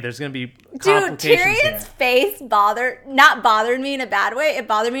about, hey, there's going to be complications. Dude, Tyrion's face not bothered me in a bad way. It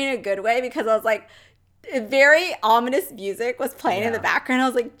bothered me in a good way, because I was like, very ominous music was playing in the background. I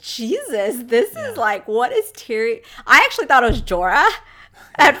was like, Jesus, this is like, what is Tyrion? I actually thought it was Jorah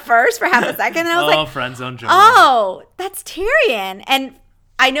at first for half a second. And I was like, friend zone John. oh, that's Tyrion. And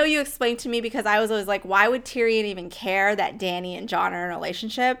I know you explained to me because I was always like, why would Tyrion even care that Dany and Jon are in a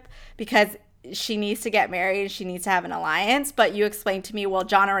relationship? Because she needs to get married. She needs to have an alliance. But you explained to me, well,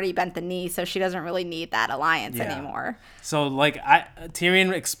 Jon already bent the knee, so she doesn't really need that alliance anymore. So, like,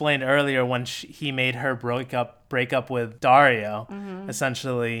 Tyrion explained earlier when he made her break up with Dario,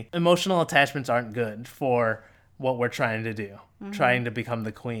 essentially, emotional attachments aren't good for what we're trying to do, trying to become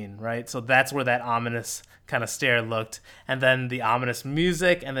the queen, right? So that's where that ominous kind of stare looked. And then the ominous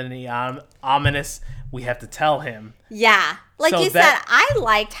music, and then the ominous, we have to tell him. Yeah. Like you said, I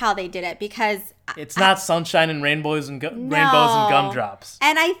liked how they did it because it's not sunshine and rainbows and gumdrops.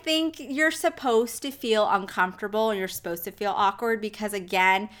 And I think you're supposed to feel uncomfortable and you're supposed to feel awkward because,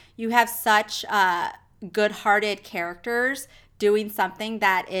 again, you have such good-hearted characters doing something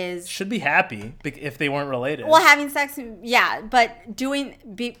that is... should be happy if they weren't related. Well, having sex, yeah, but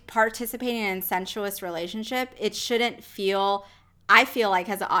participating in a sensuous relationship, it shouldn't feel... I feel like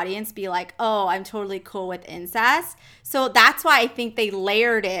as an audience be like, oh, I'm totally cool with incest. So that's why I think they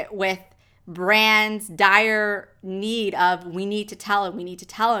layered it with Bran's dire need of we need to tell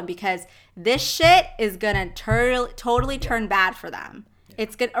him because this shit is gonna totally turn bad for them.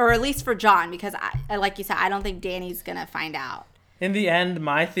 It's good, or at least for Jon, because I like you said, I don't think Dany's gonna find out. In the end,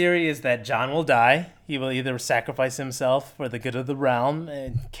 my theory is that Jon will die. He will either sacrifice himself for the good of the realm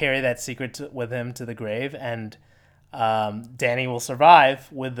and carry that secret with him to the grave, and Dany will survive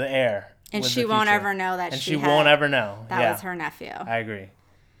with the heir. And she won't ever know that she won't ever know. That was her nephew. I agree.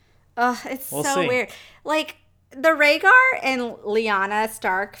 Ugh, it's we'll so weird. Like, the Rhaegar and Lyanna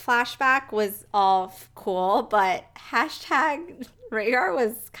Stark flashback was all cool, but hashtag Rhaegar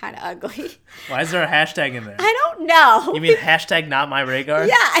was kind of ugly. Why is there a hashtag in there? I don't know. You mean hashtag not my Rhaegar?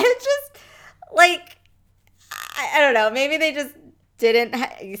 Yeah, it's just, like, I don't know. Maybe they just didn't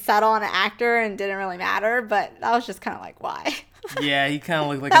settle on an actor and didn't really matter, but that was just kind of like, why? Yeah, he kind of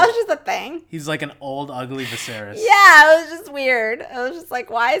looked like... that was just a thing. He's like an old, ugly Viserys. Yeah, it was just weird. I was just like,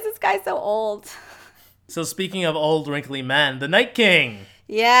 why is this guy so old? So speaking of old, wrinkly men, the Night King.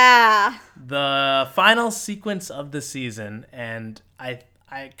 Yeah. The final sequence of the season, and I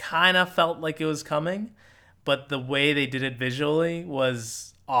kind of felt like it was coming, but the way they did it visually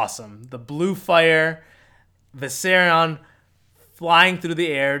was awesome. The blue fire, Viserion flying through the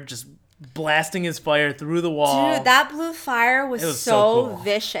air, just blasting his fire through the wall. Dude, that blue fire was so cool.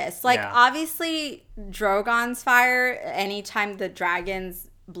 Vicious. Like, obviously, Drogon's fire, anytime the dragons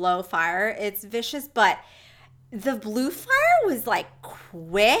blow fire, it's vicious, but the blue fire was, like,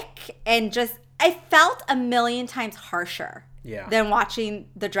 quick and just, I felt a million times harsher than watching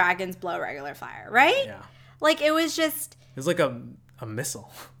the dragons blow regular fire, right? Yeah. Like, it was just... it was like a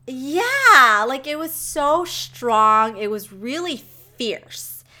missile. Yeah, like, it was so strong. It was really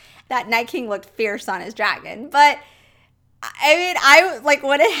fierce. That Night King looked fierce on his dragon. But, I mean, like,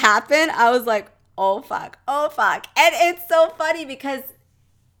 when it happened, I was like, oh, fuck. And it's so funny because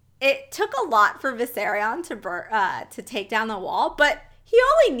it took a lot for Viserion to take down the wall, but he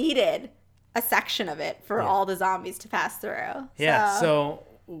only needed a section of it for all the zombies to pass through. Yeah, so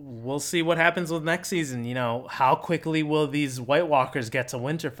we'll see what happens with next season. You know, how quickly will these White Walkers get to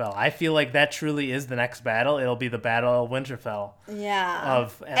Winterfell? I feel like that truly is the next battle. It'll be the Battle of Winterfell. Yeah.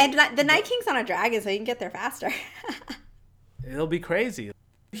 And the Night King's on a dragon, so you can get there faster. It'll be crazy.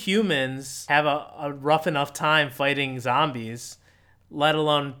 Humans have a rough enough time fighting zombies, let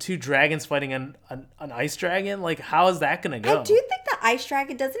alone two dragons fighting an ice dragon. Like, how is that going to go? I do think the ice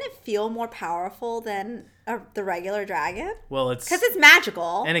dragon, doesn't it feel more powerful than the regular dragon? Well, it's... because it's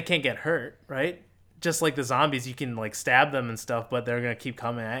magical. And it can't get hurt, right? Just like the zombies, you can, like, stab them and stuff, but they're going to keep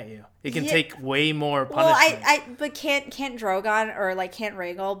coming at you. It can take way more punishment. Well, but can't Drogon or, like, can't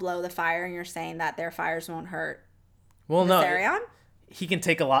Rhaegal blow the fire, and you're saying that their fires won't hurt Viserion? No. He can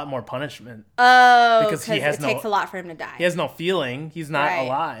take a lot more punishment. Oh, because it takes a lot for him to die. He has no feeling. He's not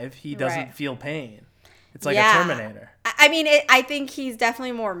alive. He doesn't feel pain. It's like a Terminator. I mean, I think he's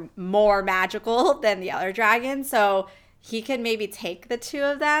definitely more magical than the other dragon, so he could maybe take the two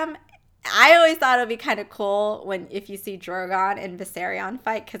of them. I always thought it would be kind of cool if you see Drogon and Viserion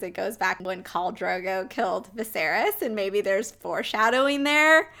fight, because it goes back when Khal Drogo killed Viserys, and maybe there's foreshadowing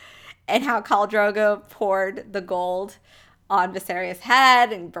there, and how Khal Drogo poured the gold on Viserys'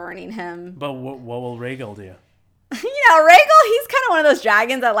 head and burning him. But what will Rhaegal do? You know, Rhaegal, he's kind of one of those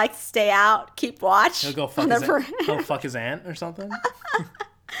dragons that likes to stay out, keep watch. He'll go fuck his aunt or something?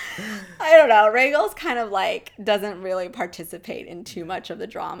 I don't know. Rhaegal's kind of like, doesn't really participate in too much of the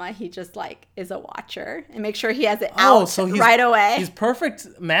drama. He just like is a watcher and make sure he has it out right away. He's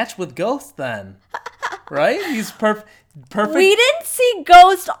perfect match with Ghost then. right? He's perfect. We didn't see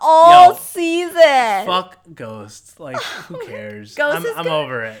Ghost all season. Fuck Ghost. Like, who cares? I'm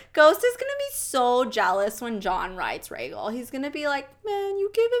over it. Ghost is gonna be so jealous when John writes Rhaegal. He's gonna be like, man,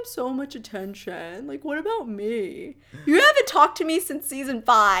 you gave him so much attention. Like, what about me? You haven't talked to me since season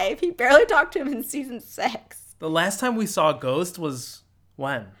 5. He barely talked to him in season 6. The last time we saw Ghost was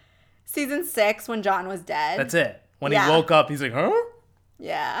when? Season 6, when John was dead. That's it. When he woke up, he's like, huh?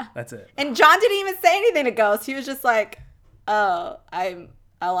 Yeah. That's it. And John didn't even say anything to Ghost. He was just like, oh, I'm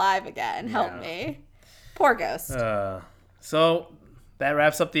alive again. Help me. Poor Ghost. So that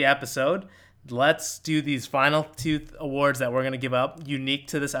wraps up the episode. Let's do these final 2 awards that we're going to give up, unique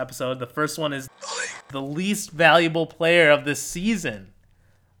to this episode. The first one is the least valuable player of this season.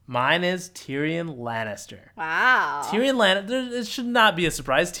 Mine is Tyrion Lannister. Wow. Tyrion Lannister, it should not be a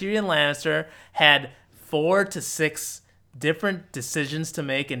surprise. Tyrion Lannister had 4 to 6 different decisions to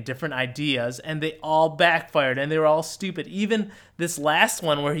make and different ideas, and they all backfired, and they were all stupid. Even this last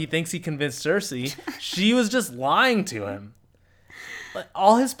one where he thinks he convinced Cersei, she was just lying to him.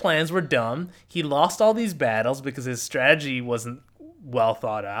 All his plans were dumb. He lost all these battles because his strategy wasn't well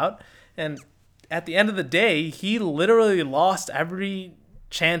thought out, and at the end of the day, he literally lost every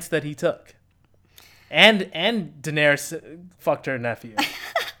chance that he took. And Daenerys fucked her nephew.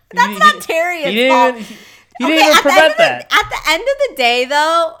 That's not Tyrion's fault. He didn't even prevent that. At the end of the day,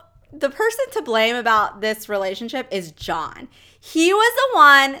 though, the person to blame about this relationship is Jon. He was the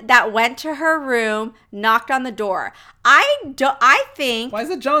one that went to her room, knocked on the door. I think... Why is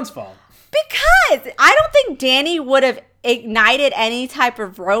it Jon's fault? Because I don't think Dany would have ignited any type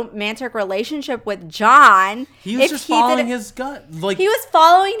of romantic relationship with Jon. He was just following his gut. Like, he was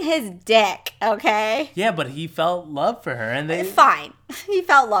following his dick, okay? Yeah, but he felt love for her. And they... Fine. He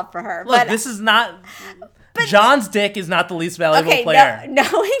felt love for her. Look, this is not... Jon's dick is not the least valuable player.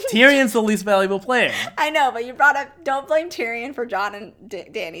 Tyrion's the least valuable player. I know, but you brought up, don't blame Tyrion for Jon and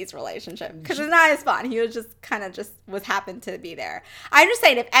Dany's relationship. Because it's not his fault. He was just kind of happened to be there. I'm just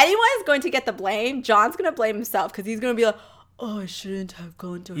saying, if anyone is going to get the blame, Jon's going to blame himself. Because he's going to be like, oh, I shouldn't have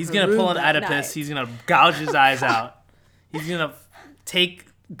gone to her room. He's going to pull an Oedipus. He's going to gouge his eyes out. He's going to take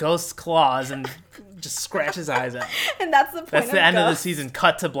Ghost's claws and just scratch his eyes out. And that's the point. That's the end of the season.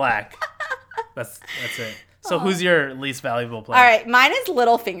 Cut to black. That's it. So who's your least valuable player? All right, mine is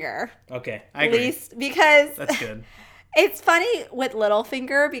Littlefinger. Okay, I agree. Least, because that's good. It's funny with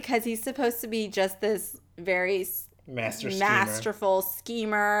Littlefinger because he's supposed to be just this very masterful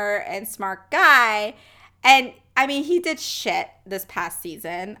schemer and smart guy. And I mean, he did shit this past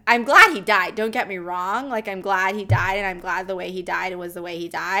season. I'm glad he died. Don't get me wrong. Like, I'm glad he died, and I'm glad the way he died was the way he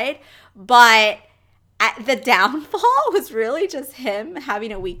died. But the downfall was really just him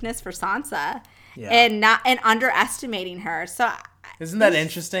having a weakness for Sansa, and underestimating her. So isn't that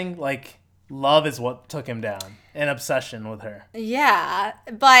interesting? Like, love is what took him down, an obsession with her. Yeah,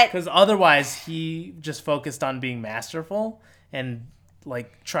 but because otherwise he just focused on being masterful and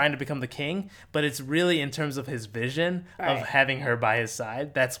like trying to become the king. But it's really in terms of his vision of having her by his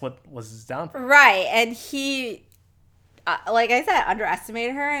side. That's what was his downfall. Right, and he, like I said,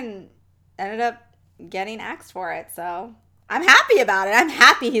 underestimated her and ended up getting axed for it. So I'm happy about it. I'm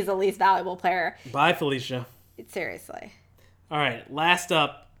happy he's the least valuable player. Bye, Felicia. Seriously. All right, last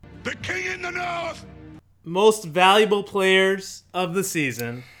up, the king in the north. Most valuable players of the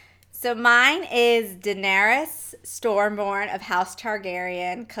season. So mine is Daenerys Stormborn of House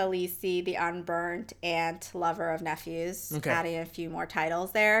Targaryen, Khaleesi the Unburnt, and Lover of Nephews. Okay. Adding a few more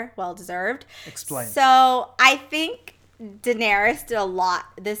titles there. Well deserved. Explain. So I think Daenerys did a lot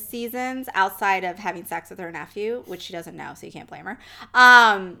this season outside of having sex with her nephew, which she doesn't know, so you can't blame her.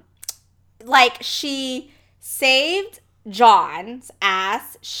 Like, she saved Jon's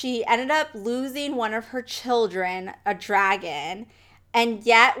ass. She ended up losing one of her children, a dragon, and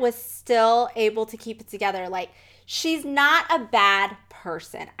yet was still able to keep it together. Like, she's not a bad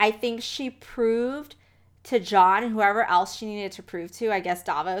person. I think she proved to Jon and whoever else she needed to prove to, I guess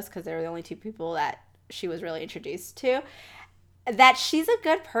Davos, because they were the only two people that she was really introduced to, that she's a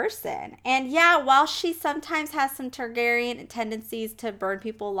good person. And yeah, while she sometimes has some Targaryen tendencies to burn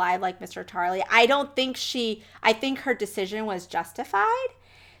people alive like Mr. Tarly, I think her decision was justified.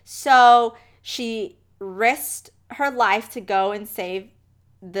 So she risked her life to go and save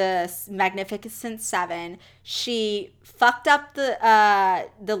the Magnificent Seven. She fucked up the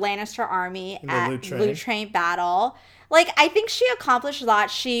Lannister army at Blue Train battle. Like, I think she accomplished a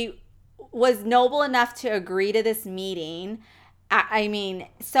lot. She was noble enough to agree to this meeting. I mean,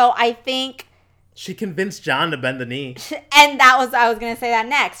 so I think She convinced John to bend the knee. And I was going to say that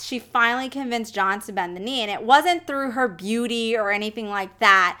next. She finally convinced John to bend the knee. And it wasn't through her beauty or anything like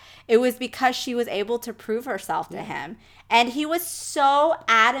that. It was because she was able to prove herself to him. And he was so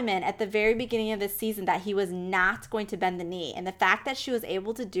adamant at the very beginning of this season that he was not going to bend the knee. And the fact that she was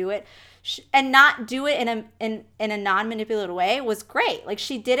able to do it and not do it in a non-manipulative way was great. Like,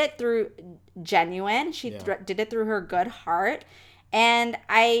 she did it through genuine. She did it through her good heart. And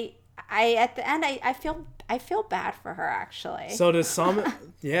I at the end, I feel bad for her, actually. So to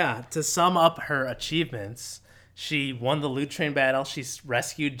sum up her achievements, she won the loot train battle. She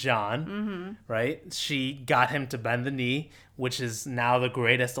rescued John, right? She got him to bend the knee, which is now the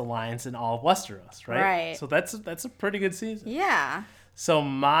greatest alliance in all of Westeros, right? Right. So that's a pretty good season. Yeah. So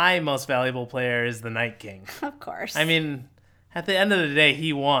my most valuable player is the Night King. Of course. I mean, at the end of the day,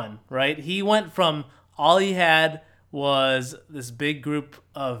 he won, right? He went from all he had was this big group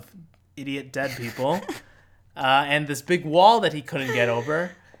of idiot dead people and this big wall that he couldn't get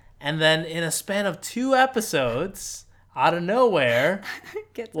over. And then in a span of 2 episodes, out of nowhere,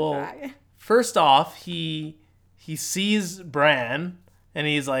 Gets a dragon. First off, he sees Bran and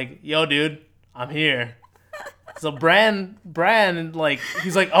he's like, "Yo, dude, I'm here." So Bran, like,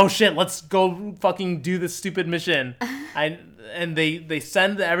 he's like, "Oh shit, let's go fucking do this stupid mission." And they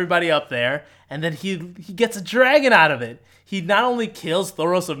send everybody up there, and then he gets a dragon out of it. He not only kills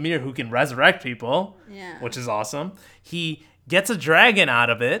Thoros of Myr, who can resurrect people, which is awesome. He gets a dragon out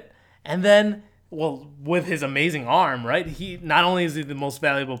of it, and then, well, with his amazing arm, right? He not only is he the most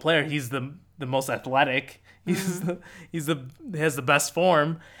valuable player, he's the most athletic. He has the best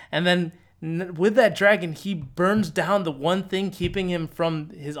form, and then with that dragon, he burns down the one thing keeping him from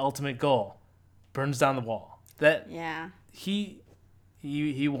his ultimate goal. Burns down the wall. He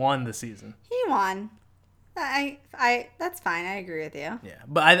won the season. He won. I that's fine. I agree with you. Yeah,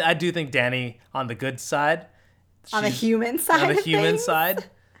 but I do think Dany on the good side. On the human side.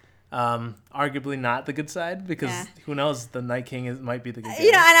 Arguably not the good side, because who knows, the Night King might be the good guy.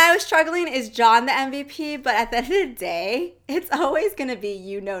 You know, and I was struggling, is John the MVP? But at the end of the day, it's always going to be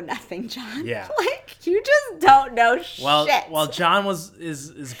you know nothing, John. Yeah. Like, you just don't know shit. Well, John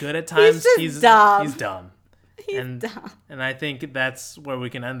is good at times. He's dumb. He's dumb. Dumb. And I think that's where we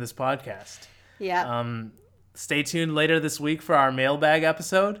can end this podcast. Yeah. Stay tuned later this week for our mailbag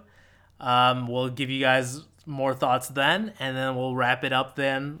episode. We'll give you guys more thoughts then, and then we'll wrap it up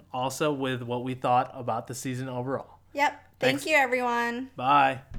then also with what we thought about the season overall. Yep. Thank you, everyone. Bye.